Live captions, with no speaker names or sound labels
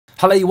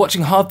Hello, you're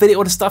watching Harv Video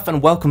Order Stuff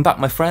and welcome back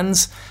my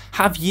friends.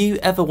 Have you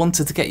ever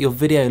wanted to get your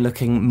video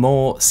looking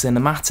more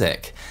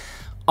cinematic?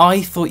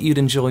 I thought you'd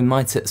enjoy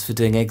my tips for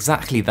doing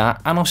exactly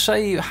that, and I'll show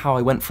you how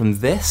I went from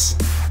this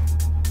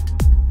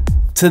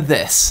to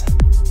this.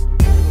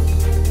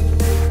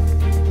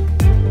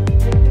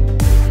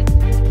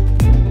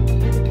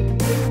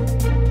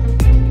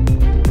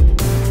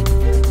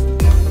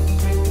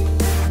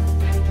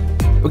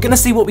 We're going to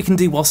see what we can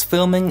do whilst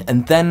filming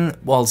and then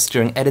whilst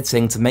during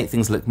editing to make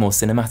things look more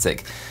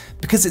cinematic,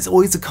 because it's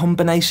always a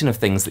combination of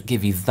things that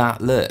give you that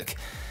look.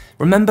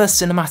 Remember,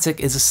 cinematic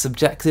is a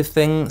subjective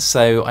thing,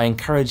 so I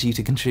encourage you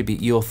to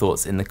contribute your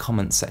thoughts in the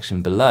comments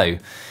section below.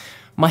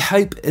 My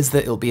hope is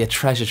that it'll be a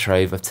treasure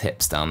trove of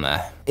tips down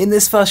there. In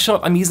this first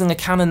shot, I'm using a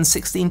Canon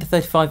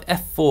 16-35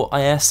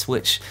 f4 IS,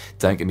 which,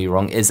 don't get me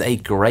wrong, is a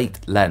great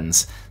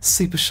lens.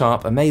 Super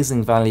sharp,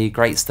 amazing value,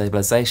 great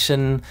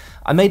stabilization.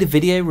 I made a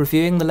video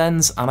reviewing the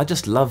lens and I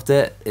just loved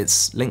it.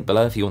 It's linked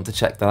below if you want to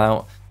check that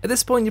out. At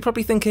this point, you're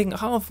probably thinking,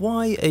 Harv,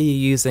 why are you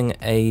using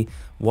a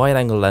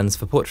wide-angle lens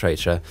for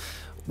portraiture?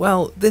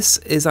 Well, this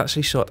is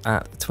actually shot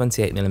at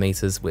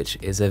 28mm, which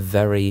is a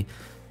very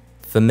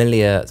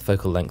familiar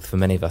focal length for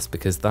many of us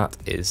because that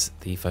is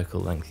the focal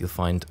length you'll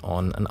find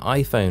on an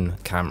iPhone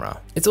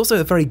camera. It's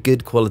also a very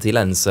good quality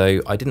lens,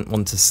 so I didn't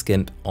want to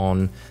skimp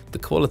on the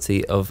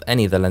quality of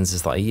any of the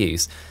lenses that I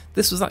use.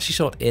 This was actually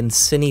shot in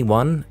Cine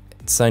 1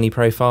 Sony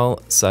profile,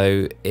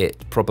 so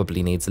it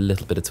probably needs a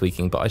little bit of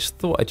tweaking, but I just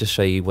thought I'd just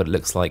show you what it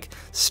looks like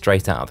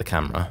straight out of the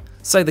camera.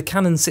 So the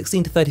Canon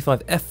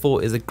 16-35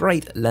 f4 is a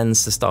great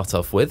lens to start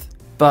off with,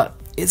 but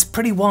it's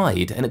pretty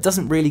wide and it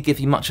doesn't really give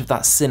you much of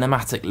that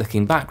cinematic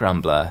looking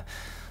background blur.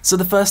 So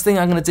the first thing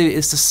I'm going to do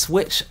is to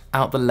switch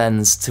out the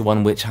lens to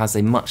one which has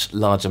a much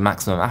larger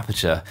maximum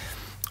aperture.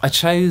 I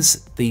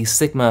chose the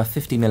Sigma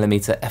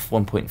 50mm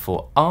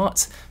f1.4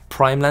 Art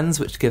prime lens,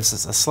 which gives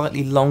us a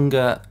slightly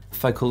longer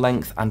focal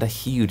length and a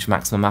huge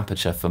maximum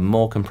aperture for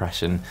more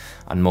compression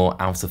and more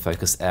out of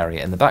focus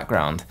area in the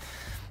background.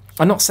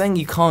 I'm not saying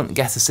you can't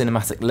get a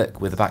cinematic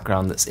look with a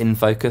background that's in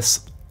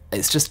focus.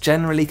 It's just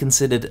generally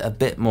considered a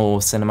bit more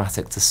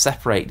cinematic to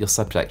separate your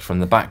subject from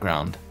the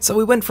background. So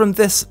we went from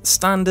this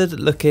standard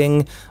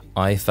looking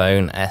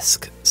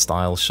iPhone-esque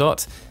style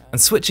shot, and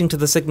switching to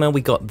the Sigma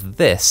we got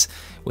this,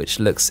 which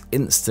looks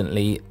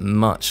instantly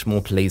much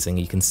more pleasing.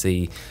 You can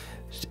see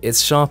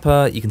it's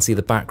sharper, you can see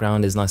the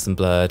background is nice and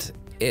blurred.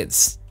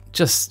 It's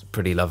just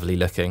pretty lovely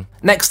looking.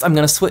 Next, I'm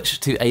going to switch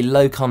to a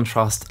low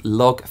contrast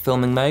log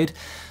filming mode.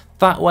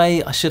 That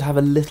way I should have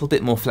a little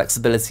bit more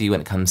flexibility when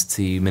it comes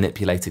to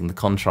manipulating the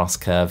contrast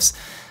curves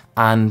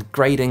and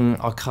grading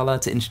our colour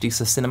to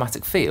introduce a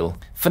cinematic feel.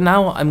 For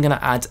now, I'm going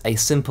to add a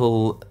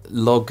simple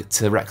log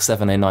to Rec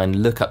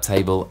 709 lookup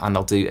table, and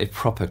I'll do a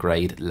proper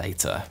grade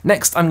later.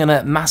 Next, I'm going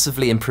to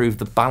massively improve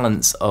the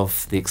balance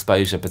of the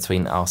exposure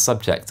between our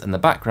subject and the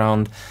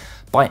background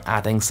by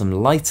adding some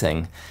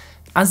lighting.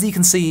 As you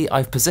can see,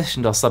 I've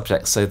positioned our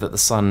subject so that the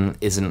sun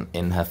isn't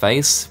in her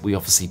face. We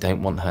obviously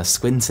don't want her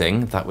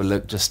squinting, that would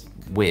look just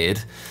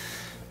weird.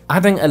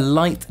 Adding a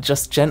light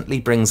just gently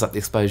brings up the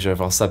exposure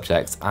of our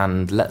subject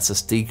and lets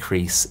us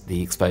decrease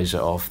the exposure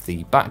of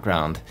the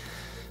background.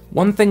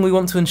 One thing we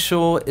want to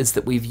ensure is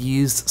that we've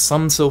used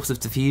some sort of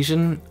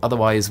diffusion,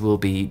 otherwise we'll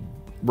be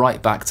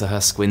right back to her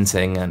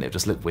squinting and it'll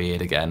just look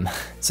weird again.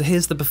 So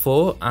here's the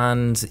before,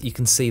 and you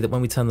can see that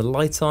when we turn the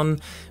light on,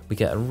 we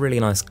get a really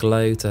nice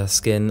glow to her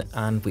skin,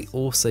 and we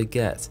also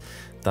get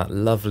that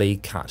lovely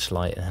catch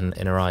light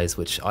in her eyes,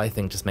 which I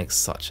think just makes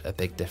such a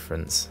big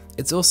difference.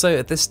 It's also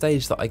at this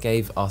stage that I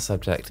gave our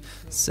subject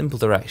simple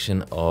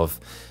direction of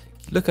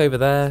look over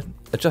there,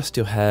 adjust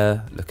your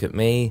hair, look at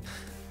me,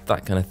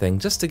 that kind of thing,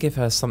 just to give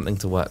her something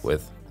to work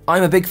with.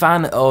 I'm a big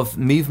fan of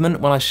movement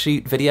when I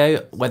shoot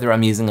video, whether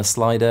I'm using a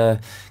slider,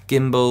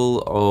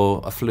 gimbal,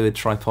 or a fluid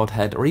tripod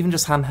head, or even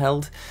just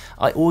handheld.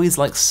 I always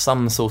like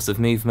some sort of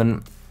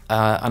movement,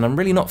 and I'm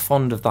really not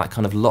fond of that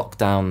kind of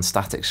lockdown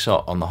static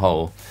shot on the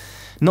whole.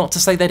 Not to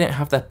say they don't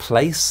have their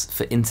place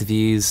for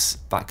interviews,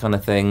 that kind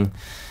of thing.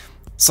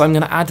 So I'm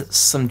going to add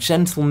some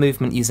gentle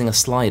movement using a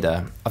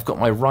slider. I've got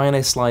my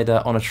Rhino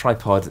slider on a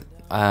tripod,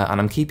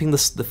 and I'm keeping the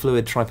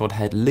fluid tripod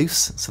head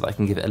loose so that I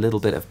can give it a little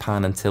bit of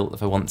pan and tilt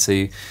if I want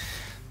to.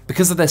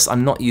 Because of this,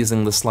 I'm not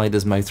using the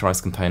slider's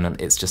motorized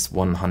component, it's just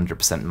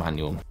 100%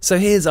 manual. So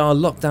here's our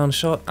lockdown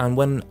shot, and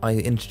when I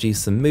introduce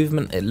some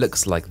movement, it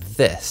looks like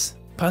this.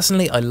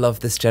 Personally, I love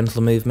this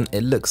gentle movement.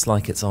 It looks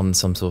like it's on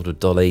some sort of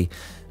dolly.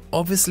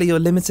 Obviously, you're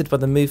limited by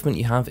the movement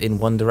you have in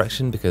one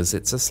direction because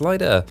it's a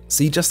slider,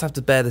 so you just have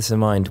to bear this in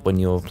mind when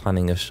you're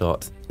planning a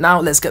shot.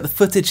 Now let's get the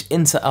footage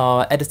into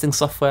our editing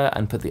software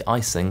and put the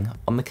icing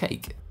on the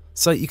cake.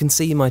 So you can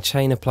see my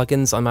chain of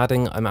plugins I'm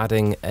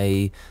adding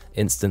a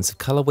instance of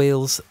color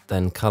wheels,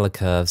 then color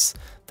curves,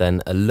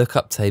 then a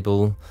lookup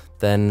table,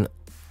 then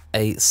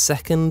a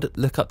second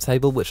lookup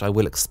table, which I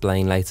will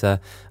explain later,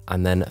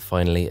 and then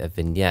finally a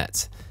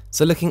vignette.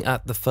 So looking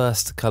at the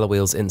first colour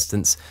wheels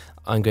instance,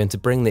 I'm going to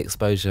bring the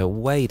exposure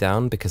way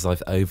down because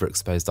I've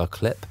overexposed our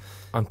clip.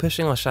 I'm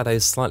pushing our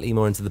shadows slightly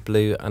more into the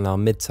blue and our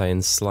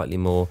midtones slightly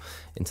more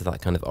into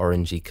that kind of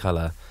orangey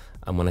colour.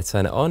 And when I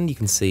turn it on, you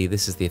can see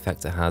this is the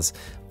effect it has.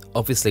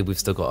 Obviously, we've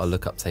still got our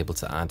lookup table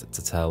to add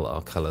to tell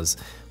our colours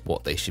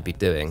what they should be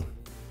doing.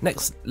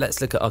 Next,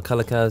 let's look at our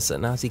colour curves,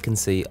 and as you can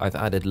see, I've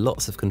added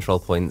lots of control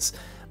points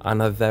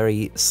and I've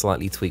very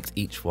slightly tweaked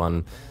each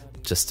one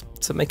just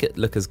to make it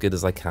look as good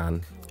as I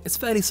can. It's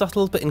fairly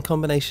subtle, but in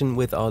combination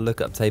with our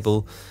lookup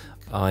table,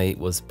 I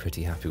was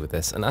pretty happy with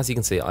this. And as you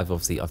can see, I've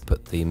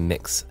put the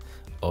mix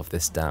of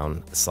this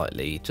down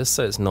slightly, just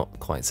so it's not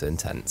quite so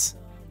intense.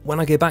 When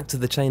I go back to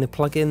the chain of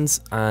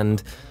plugins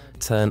and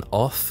turn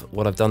off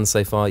what I've done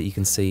so far, you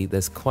can see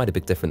there's quite a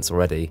big difference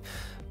already.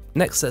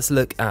 Next, let's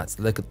look at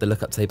the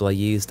lookup table I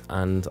used,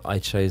 and I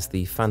chose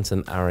the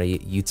Phantom Array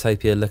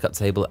Utopia lookup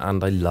table,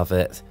 and I love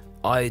it.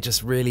 I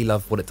just really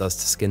love what it does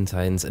to skin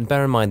tones, and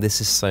bear in mind this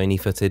is Sony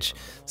footage,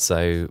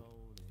 so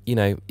you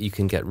know you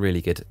can get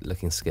really good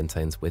looking skin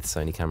tones with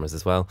Sony cameras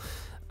as well.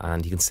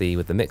 And you can see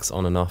with the mix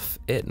on and off,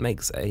 it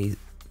makes a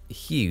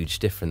huge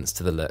difference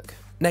to the look.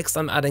 Next,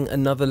 I'm adding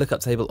another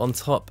lookup table on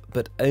top,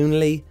 but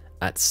only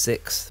at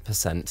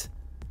 6%.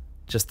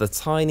 Just the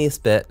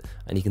tiniest bit,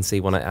 and you can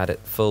see when I add it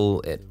full,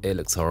 it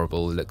looks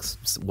horrible, it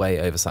looks way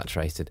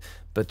oversaturated.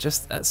 But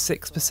just at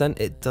 6%,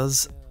 it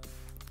does,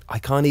 I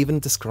can't even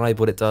describe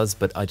what it does,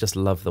 but I just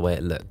love the way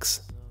it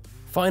looks.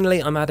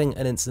 Finally, I'm adding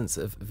an instance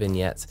of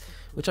vignette,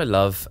 which I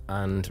love,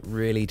 and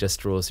really just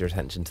draws your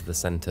attention to the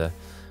center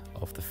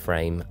of the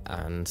frame,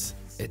 and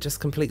it just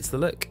completes the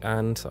look,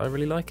 and I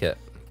really like it.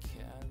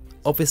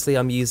 Obviously,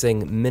 I'm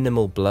using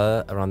minimal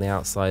blur around the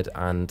outside,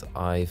 and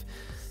I've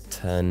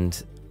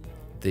turned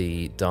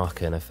the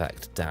darken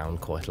effect down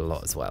quite a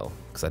lot as well,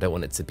 because I don't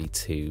want it to be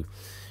too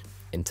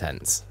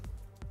intense.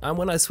 And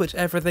when I switch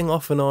everything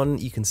off and on,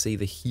 you can see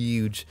the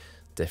huge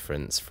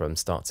difference from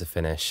start to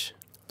finish.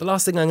 The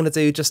last thing I'm going to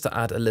do, just to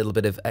add a little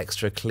bit of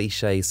extra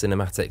cliche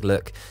cinematic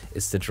look,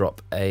 is to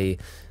drop a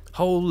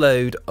whole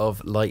load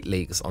of light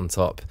leaks on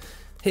top.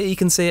 Here you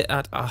can see it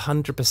at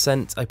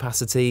 100%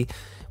 opacity,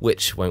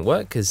 which won't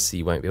work because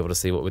you won't be able to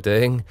see what we're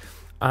doing.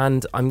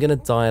 And I'm going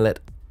to dial it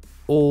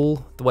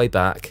all the way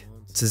back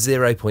to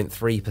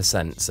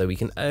 0.3%, so we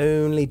can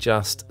only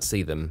just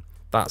see them.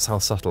 That's how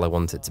subtle I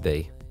want it to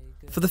be.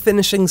 For the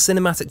finishing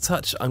cinematic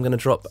touch, I'm going to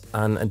drop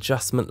an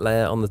adjustment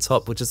layer on the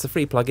top, which is a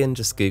free plugin.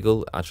 Just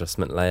Google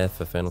adjustment layer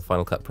for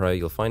Final Cut Pro,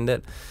 you'll find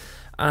it.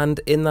 And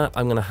in that,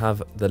 I'm going to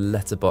have the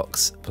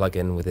letterbox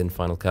plugin within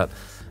Final Cut.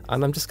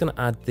 And I'm just going to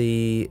add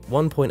the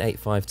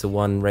 1.85 to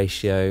 1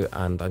 ratio,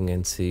 and I'm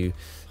going to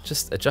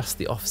just adjust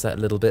the offset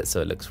a little bit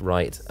so it looks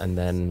right, and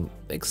then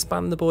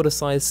expand the border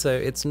size so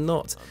it's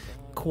not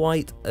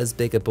quite as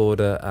big a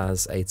border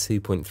as a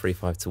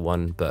 2.35 to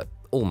 1, but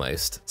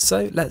almost.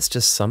 So let's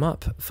just sum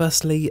up.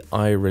 Firstly,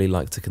 I really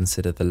like to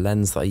consider the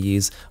lens that I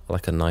use. I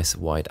like a nice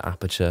wide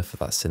aperture for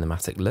that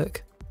cinematic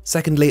look.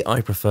 Secondly, I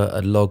prefer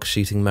a log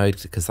shooting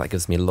mode because that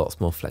gives me lots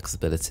more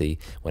flexibility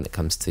when it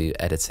comes to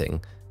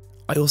editing.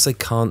 I also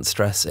can't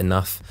stress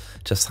enough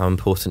just how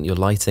important your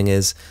lighting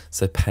is,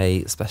 so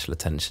pay special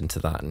attention to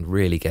that and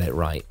really get it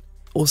right.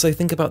 Also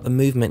think about the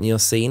movement in your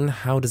scene.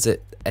 How does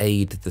it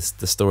aid the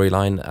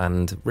storyline,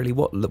 and really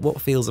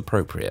what feels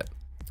appropriate?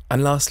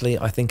 And lastly,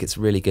 I think it's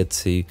really good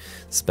to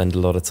spend a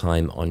lot of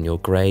time on your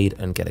grade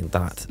and getting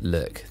that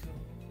look,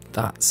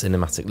 that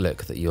cinematic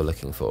look that you're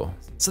looking for.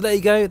 So there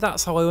you go,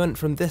 that's how I went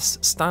from this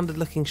standard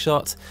looking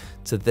shot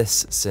to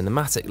this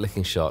cinematic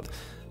looking shot.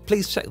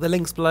 Please check the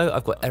links below,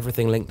 I've got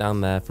everything linked down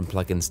there from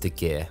plugins to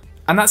gear.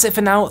 And that's it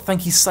for now.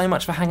 Thank you so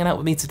much for hanging out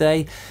with me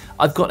today.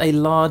 I've got a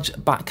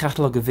large back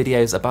catalogue of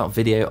videos about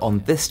video on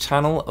this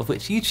channel, of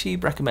which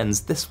YouTube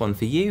recommends this one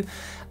for you,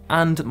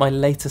 and my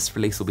latest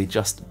release will be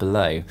just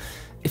below.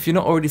 If you're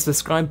not already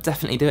subscribed,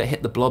 definitely do it,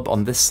 hit the blob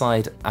on this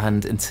side,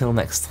 and until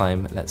next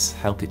time, let's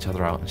help each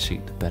other out and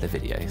shoot better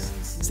videos.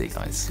 See you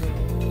guys.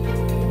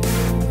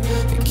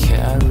 It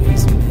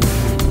carries me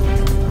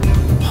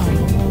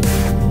home,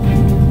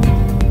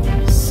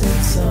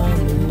 since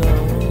I'm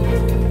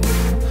alone,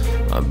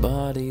 my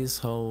body's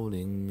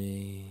holding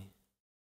me.